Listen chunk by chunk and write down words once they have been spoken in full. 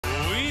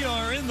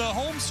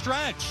home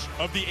stretch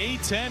of the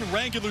A-10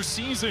 regular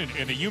season,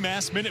 and the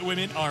UMass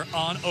Minutewomen are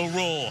on a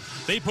roll.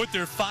 They put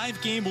their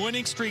 5-game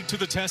winning streak to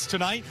the test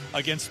tonight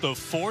against the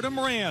Fordham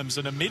Rams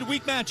in a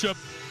midweek matchup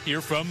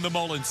here from the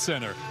Mullins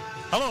Center.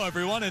 Hello,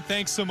 everyone, and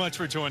thanks so much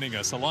for joining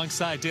us.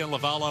 Alongside Dan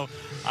Lavallo,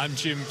 I'm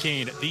Jim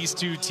Cain. These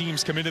two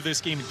teams come into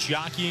this game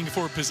jockeying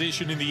for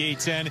position in the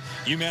A-10.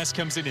 UMass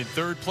comes in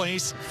third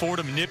place,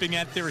 Fordham nipping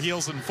at their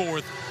heels in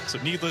fourth.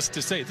 So needless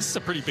to say, this is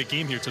a pretty big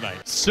game here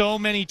tonight. So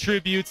many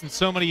tributes and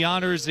so many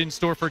honors in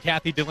store for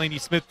Kathy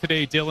Delaney-Smith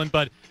today, Dylan,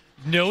 but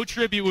no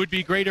tribute would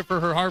be greater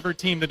for her Harvard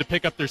team than to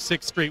pick up their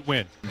 6th straight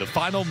win. The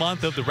final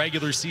month of the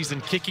regular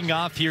season kicking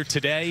off here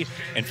today,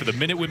 and for the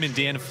Minutewomen,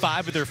 Dan,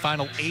 5 of their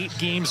final 8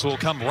 games will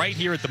come right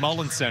here at the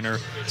Mullins Center.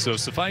 So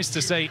suffice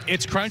to say,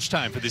 it's crunch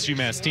time for this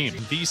UMass team.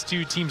 These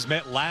two teams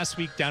met last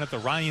week down at the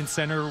Ryan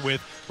Center,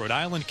 with Rhode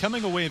Island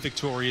coming away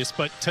victorious.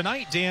 But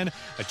tonight, Dan,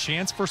 a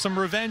chance for some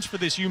revenge for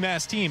this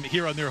UMass team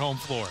here on their home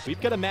floor.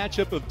 We've got a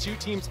matchup of two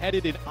teams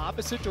headed in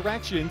opposite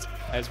directions,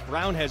 as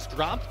Brown has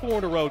dropped 4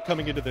 in a row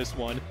coming into this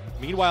one.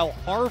 Meanwhile,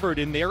 Harvard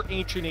in their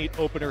Ancient 8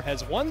 opener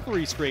has won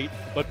 3 straight,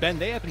 but Ben,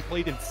 they haven't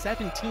played in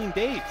 17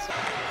 days.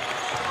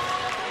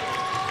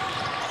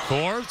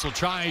 Forbes will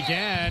try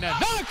again and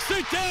knocks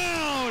it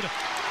down!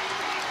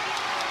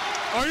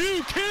 Are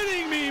you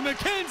kidding me?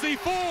 Mackenzie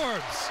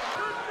Forbes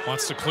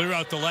wants to clear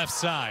out the left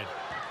side.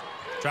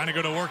 Trying to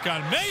go to work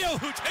on Mayo,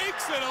 who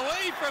takes it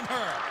away from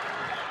her.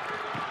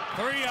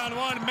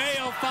 3-on-1,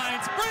 Mayo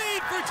finds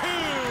Breed for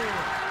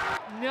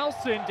 2.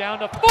 Nelson down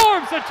to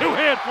Forbes, a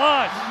 2-hand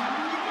flush.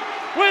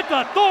 With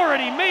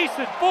authority,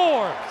 Mason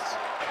Forbes.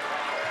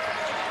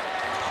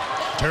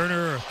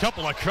 Turner, a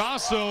couple of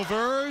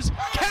crossovers,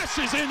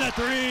 cashes in the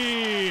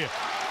 3.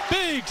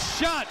 Big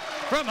shot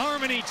from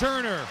Harmony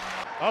Turner.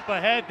 Up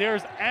ahead,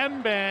 there's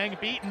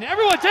Mbang beating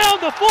everyone down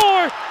the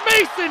floor.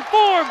 Mason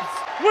Forbes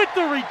with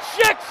the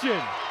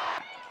rejection.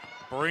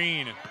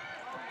 Breen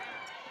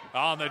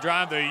on the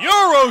drive, the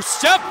Euro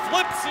step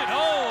flips it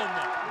home.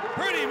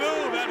 Pretty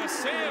move out of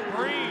Sam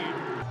Breen.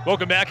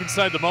 Welcome back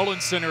inside the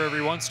Mullins Center,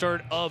 everyone.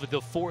 Start of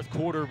the 4th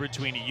quarter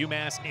between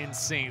UMass and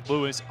St.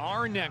 Louis.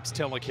 Our next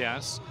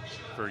telecast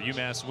for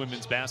UMass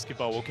women's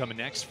basketball will come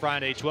next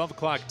Friday, 12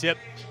 o'clock tip.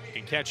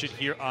 You can catch it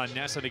here on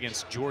Nesson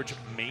against George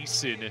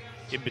Mason.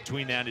 In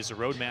between that is a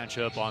road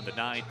matchup on the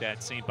 9th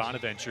at St.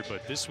 Bonaventure.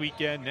 But this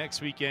weekend,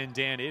 next weekend,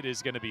 Dan, it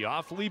is going to be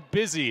awfully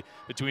busy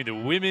between the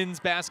women's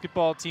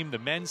basketball team, the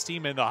men's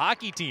team, and the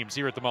hockey teams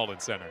here at the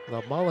Mullins Center.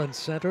 The Mullins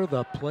Center,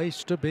 the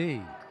place to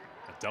be.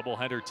 A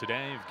doubleheader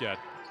today. We've got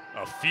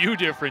a few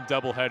different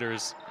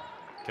doubleheaders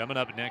coming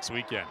up next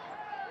weekend.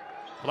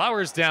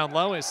 Flowers down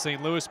low as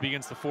St. Louis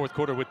begins the 4th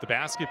quarter with the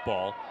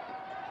basketball.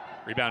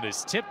 Rebound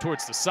is tipped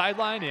towards the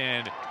sideline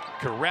and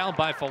corralled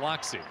by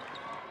Faloxi.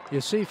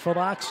 You see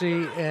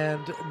Faloxi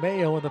and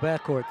Mayo in the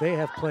backcourt. They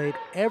have played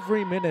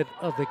every minute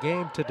of the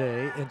game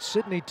today, and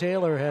Sydney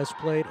Taylor has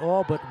played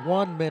all but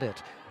 1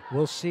 minute.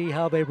 We'll see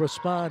how they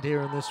respond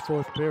here in this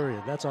 4th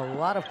period. That's a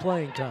lot of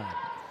playing time.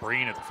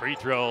 Breen at the free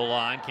throw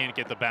line, can't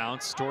get the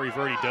bounce. Story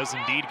Verde does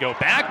indeed go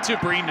back to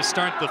Breen to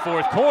start the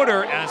 4th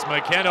quarter as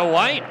McKenna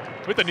White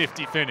with a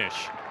nifty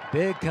finish.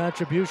 Big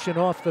contribution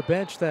off the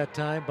bench that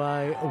time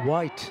by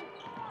White.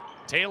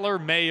 Taylor,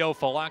 Mayo,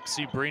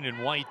 Faloxi, Breen,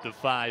 and White, the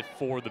 5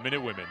 for the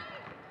Minutewomen.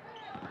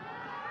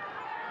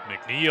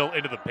 McNeil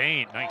into the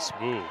paint, nice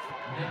move.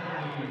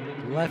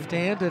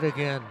 Left-handed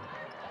again,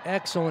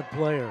 excellent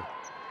player.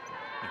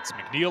 It's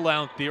McNeil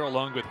out there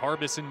along with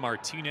Harbison,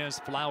 Martinez,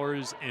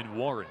 Flowers, and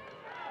Warren.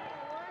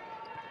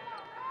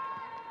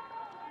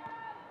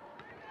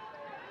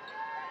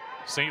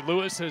 St.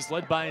 Louis has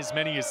led by as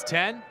many as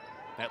 10.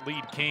 That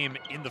lead came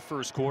in the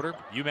 1st quarter.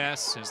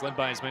 UMass has led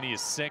by as many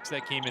as 6.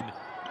 That came in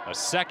a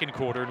 2nd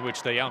quarter in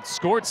which they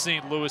outscored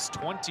St. Louis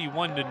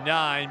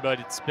 21-9, but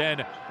it's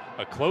been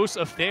a close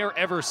affair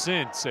ever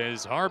since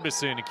as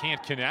Harbison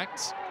can't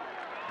connect.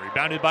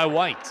 Rebounded by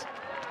White.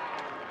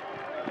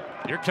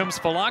 Here comes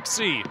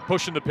Faloxi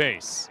pushing the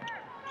pace.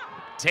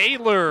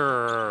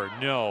 Taylor,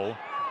 no.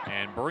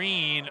 And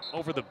Breen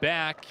over the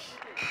back.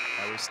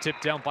 That was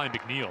tipped down by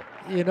McNeil.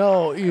 You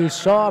know, you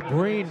saw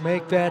Breen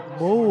make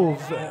that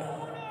move,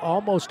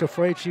 almost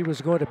afraid she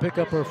was going to pick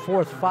up her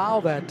 4th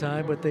foul that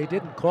time, but they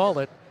didn't call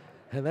it,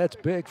 and that's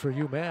big for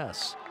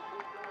UMass.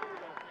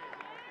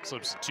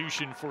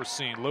 Substitution for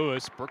St.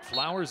 Louis. Brooke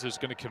Flowers is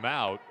going to come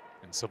out,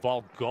 and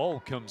Saval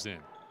Gull comes in.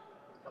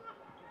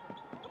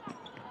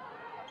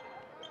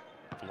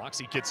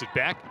 Faloxi gets it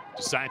back,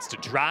 decides to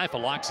drive.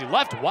 Faloxi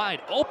left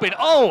wide open.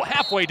 Oh,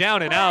 halfway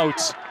down and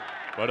out.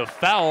 But a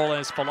foul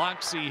as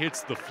Faloxi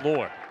hits the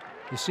floor.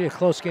 You see a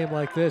close game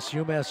like this,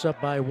 UMass up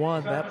by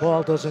 1. That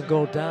ball doesn't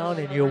go down,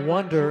 and you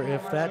wonder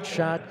if that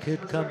shot could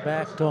come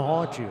back to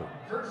haunt you.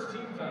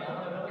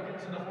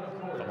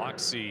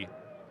 Faloxi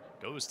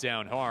goes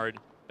down hard,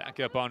 back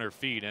up on her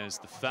feet as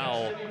the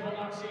foul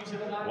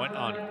went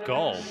on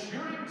Gull.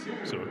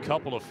 So a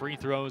couple of free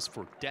throws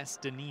for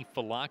Destiny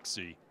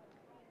Faloxi.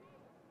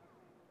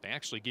 They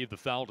actually gave the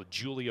foul to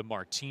Julia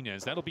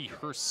Martinez. That'll be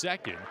her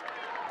 2nd.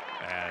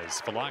 As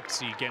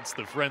Faloxi gets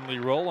the friendly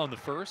roll on the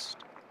 1st.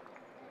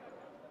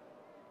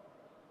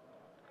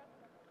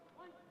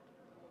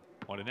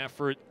 What an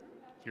effort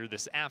here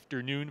this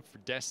afternoon for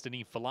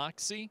Destiny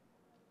Falaxi.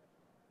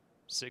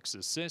 6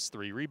 assists,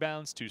 3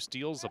 rebounds, 2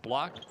 steals, a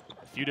block,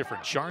 a few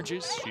different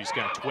charges. She's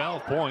got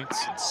 12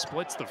 points and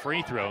splits the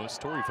free throws.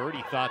 Tori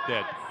Verdi thought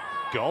that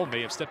Gull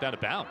may have stepped out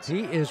of bounds.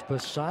 He is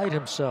beside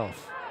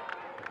himself.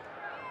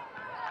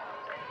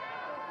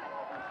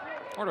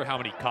 I wonder how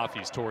many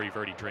coffees Tori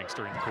Verdi drinks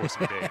during the course of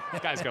the day. This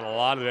guy's got a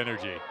lot of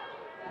energy.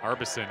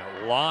 Harbison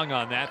long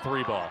on that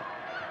 3 ball.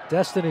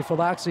 Destiny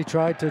Falaxi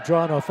tried to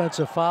draw an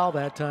offensive foul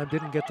that time,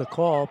 didn't get the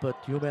call,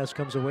 but UMass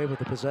comes away with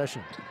the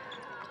possession.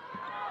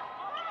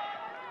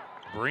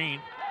 Breen.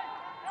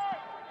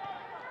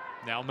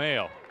 Now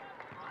Mayo.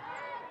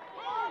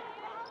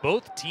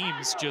 Both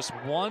teams just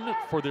won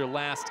for their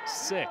last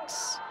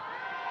 6.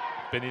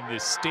 Been in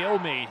this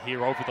stalemate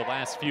here over the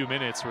last few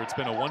minutes where it's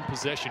been a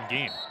 1-possession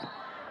game.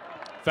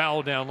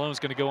 Foul down low is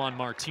going to go on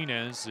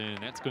Martinez, and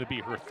that's going to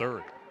be her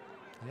 3rd.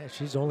 Yeah,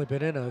 she's only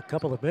been in a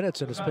couple of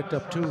minutes and has picked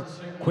up 2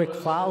 quick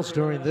fouls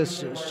during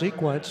this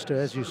sequence to,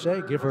 as you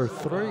say, give her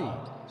 3.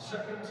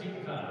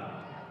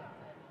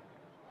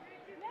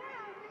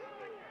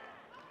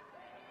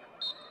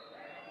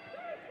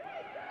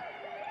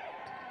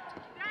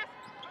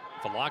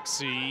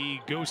 Falaxi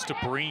goes to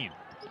Breen.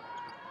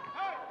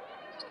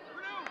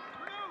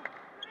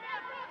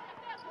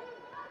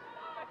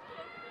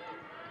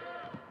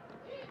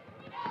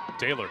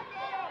 Taylor.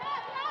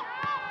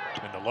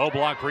 And the low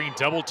block, Breen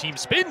double team,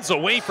 spins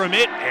away from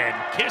it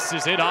and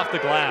kisses it off the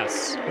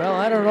glass. Well,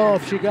 I don't know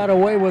if she got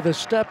away with a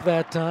step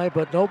that time,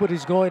 but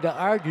nobody's going to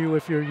argue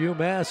if you're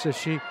UMass as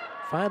she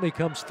finally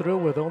comes through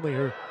with only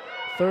her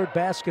 3rd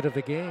basket of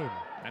the game.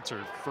 That's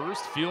her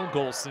first field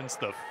goal since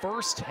the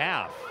first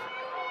half.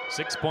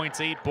 6 points,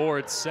 8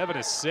 boards, 7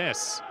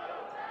 assists.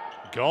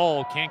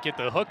 Gull can't get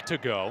the hook to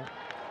go.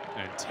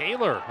 And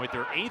Taylor with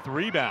her 8th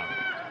rebound.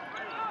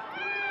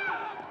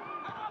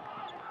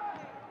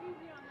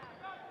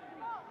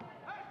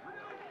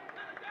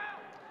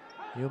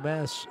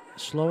 UMass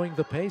slowing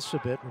the pace a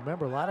bit.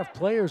 Remember, a lot of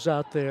players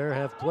out there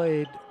have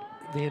played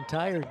the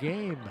entire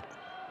game.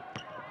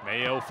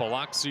 Mayo,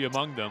 Falaxi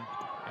among them,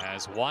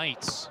 as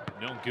White,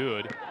 no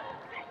good.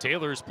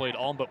 Taylor's played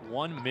all but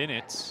 1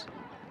 minute,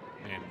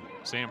 and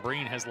Sam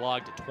Breen has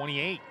logged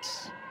 28.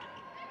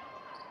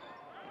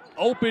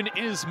 Open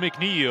is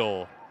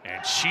McNeil,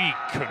 and she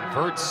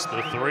converts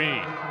the 3.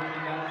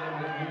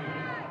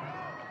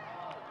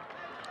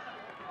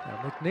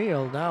 Now,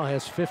 McNeil now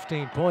has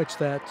 15 points.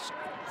 That's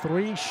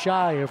 3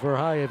 shy of her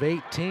high of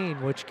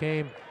 18, which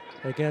came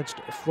against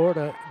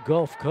Florida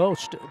Gulf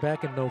Coast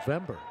back in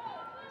November.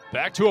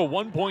 Back to a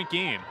 1-point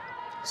game.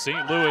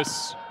 St.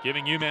 Louis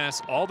giving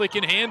UMass all they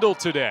can handle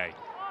today,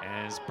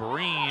 as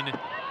Breen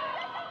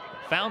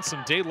found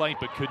some daylight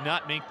but could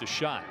not make the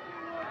shot.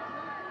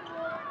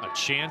 A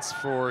chance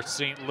for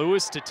St.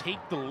 Louis to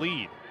take the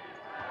lead,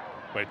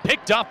 but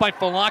picked up by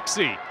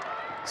Falaxi.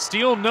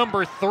 Steal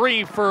number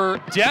 3 for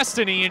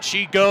Destiny, and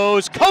she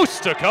goes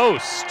coast to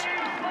coast.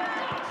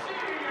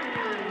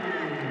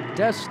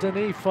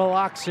 Destiny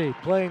Falaxi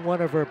playing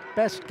one of her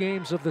best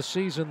games of the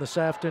season this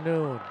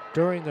afternoon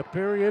during a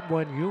period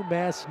when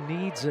UMass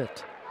needs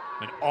it.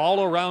 An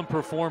all-around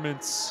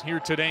performance here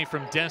today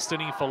from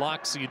Destiny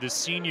Falaxi, the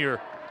senior,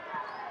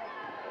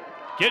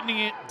 getting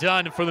it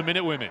done for the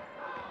Minute Women.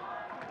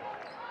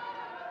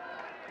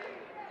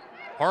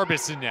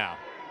 Harbison now.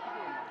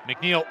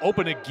 McNeil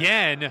open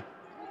again.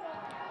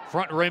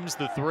 Front rims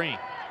the 3.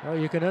 Well,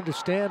 you can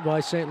understand why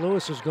St.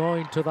 Louis is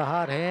going to the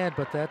hot hand,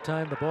 but that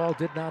time the ball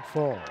did not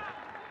fall.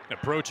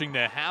 Approaching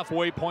the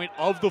halfway point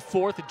of the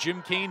 4th,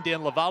 Jim Cain,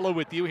 Dan Lavallo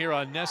with you here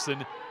on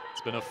Nesson.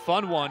 It's been a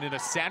fun one in a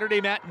Saturday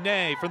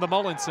matinee from the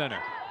Mullen Center.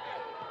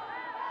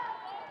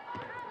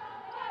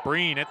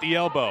 Breen at the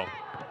elbow.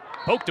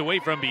 Poked away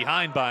from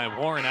behind by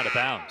Warren, out of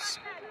bounds.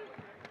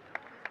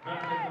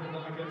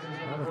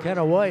 Well,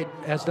 McKenna White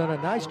has done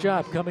a nice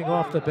job coming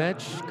off the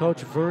bench.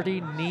 Coach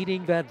Verdi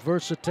needing that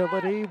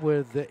versatility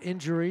with the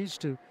injuries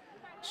to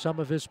some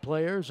of his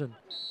players, and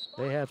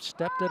they have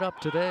stepped it up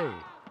today.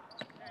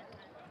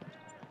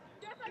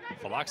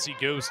 Falaxi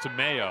goes to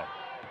Mayo.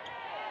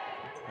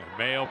 And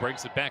Mayo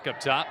brings it back up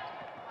top.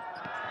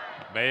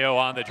 Mayo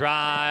on the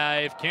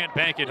drive, can't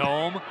bank it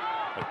home,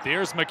 but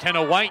there's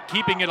McKenna White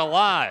keeping it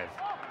alive.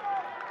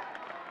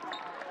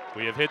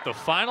 We have hit the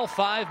final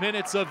 5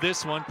 minutes of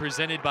this one,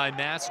 presented by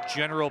Mass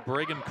General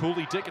Brigham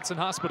Cooley Dickinson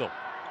Hospital.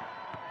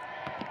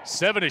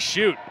 7 to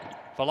shoot.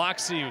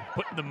 Falaxi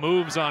putting the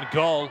moves on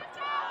Gull.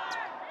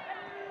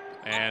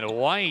 And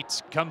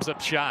White comes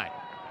up shy.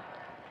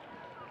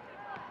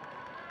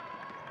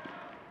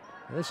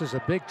 This is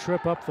a big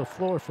trip up the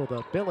floor for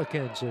the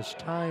Billikens as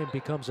time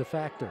becomes a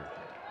factor.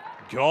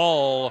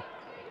 Gull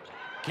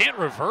can't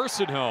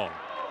reverse it home.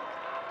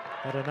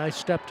 Had a nice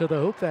step to the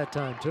hoop that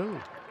time, too.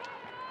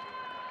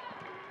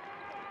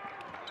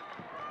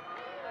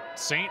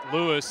 St.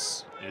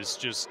 Louis is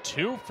just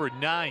 2 for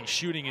 9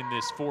 shooting in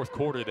this 4th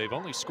quarter. They've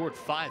only scored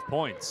 5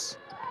 points.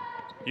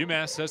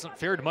 UMass hasn't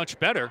fared much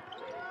better.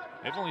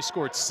 They've only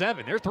scored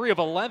 7. They're 3 of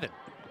 11.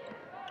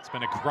 It's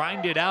been a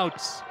grinded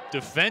out,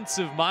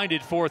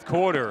 defensive-minded 4th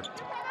quarter.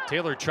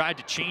 Taylor tried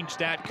to change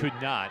that, could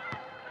not.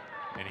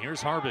 And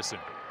here's Harbison.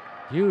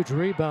 Huge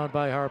rebound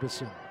by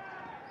Harbison.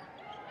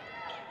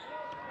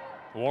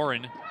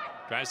 Warren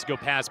tries to go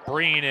past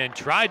Breen and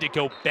tried to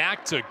go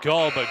back to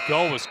Gull, but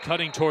Gull was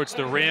cutting towards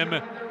the rim.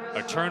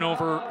 A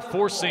turnover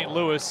for St.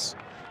 Louis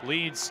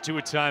leads to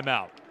a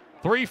timeout.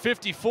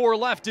 3:54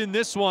 left in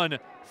this one.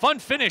 Fun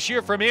finish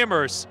here from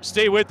Amherst.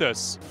 Stay with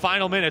us.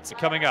 Final minutes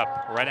coming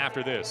up right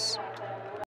after this.